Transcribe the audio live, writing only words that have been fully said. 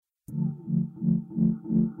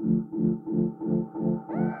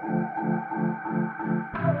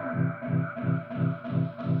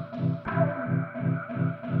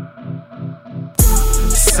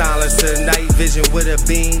Silence the night vision with a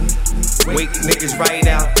beam. Wake niggas right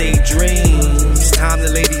out they dreams. Time to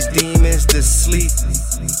lay these demons to sleep.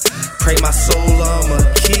 Pray my soul I'ma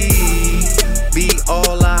keep. Be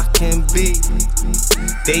all I can be.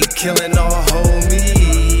 They killing all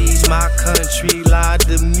homies. My country lied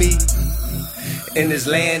to me. In this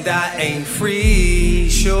land I ain't free.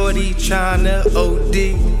 Shorty tryna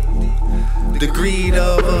OD. The greed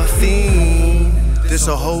of a fiend. This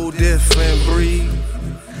a whole different breed.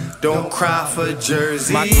 Don't cry for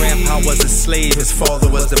Jersey. My grandpa was a slave, his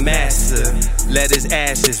father was the master. Let his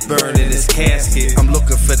ashes burn in his casket. I'm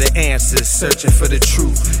looking for the answers, searching for the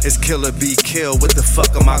truth. Is killer be killed? What the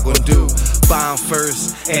fuck am I gonna do? Bomb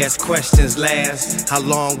first, ask questions last. How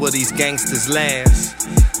long will these gangsters last?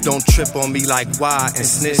 Don't trip on me like why and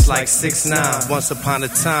snitch like 6ix9ine. Once upon a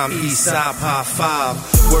time, East Side Pie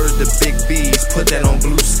 5. Word to Big B's, put that on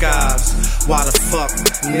blue skies. Why the fuck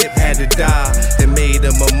Nip had to die? It made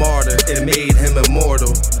him a martyr, it made him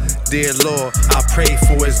immortal. Dear Lord, I pray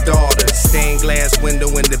for his daughter. Stained glass window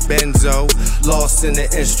in the benzo. Lost in the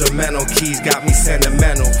instrumental, keys got me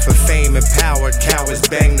sentimental. For fame and power, cowards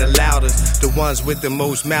bang the loudest. The ones with the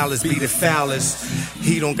most malice be the foulest.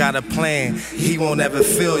 He don't got a plan, he won't ever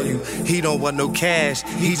feel you. He don't want no cash,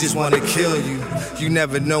 he just wanna kill you. You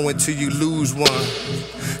never know until you lose one.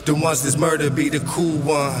 The ones that's murder be the cool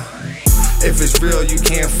one. If it's real, you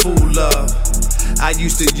can't fool love. I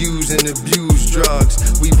used to use and abuse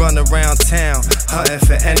drugs. We run around town, hunting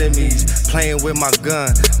for enemies. Playing with my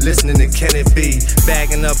gun, listening to Can It Be.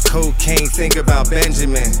 Bagging up cocaine, think about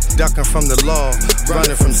Benjamin. Ducking from the law,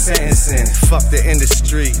 running from sentencing. Fuck the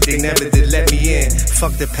industry, they never did let me in.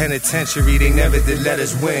 Fuck the penitentiary, they never did let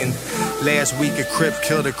us win. Last week a Crip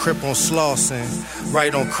killed a Crip on Slauson.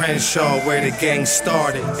 Right on Crenshaw where the gang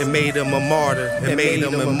started. It made him a martyr, it made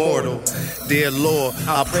him immortal. Dear Lord,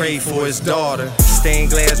 I pray for his daughter.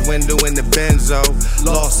 Stained glass window in the benzo.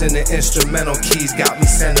 Lost in the instrumental, keys got me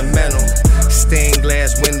sentimental. Stained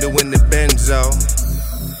glass window in the benzo.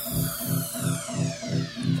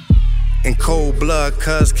 In cold blood,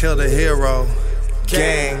 cuz killed a hero.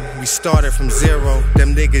 Gang, we started from zero.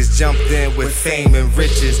 Them niggas jumped in with fame and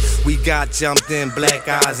riches. We got jumped in, black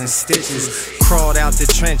eyes and stitches. Crawled out the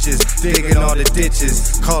trenches, digging all the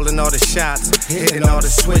ditches. Calling all the shots, hitting all the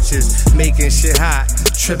switches. Making shit hot,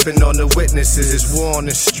 tripping on the witnesses. It's war on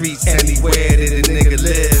the streets anywhere that a nigga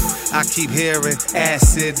live. I keep hearing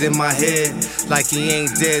acid in my head. Like he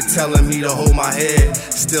ain't dead, telling me to hold my head.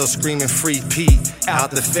 Still screaming free Pete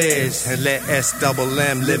out the feds. And let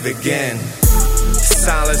SMM live again.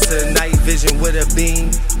 Silence the night vision with a beam.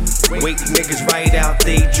 Wake niggas right out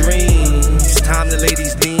they dreams. Time to lay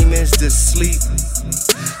these demons to sleep.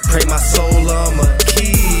 Pray my soul I'ma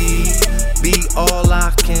keep. Be all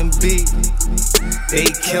I can be. They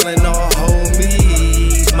killing all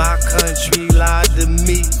homies. My country lied to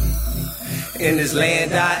me. In this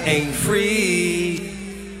land I ain't free.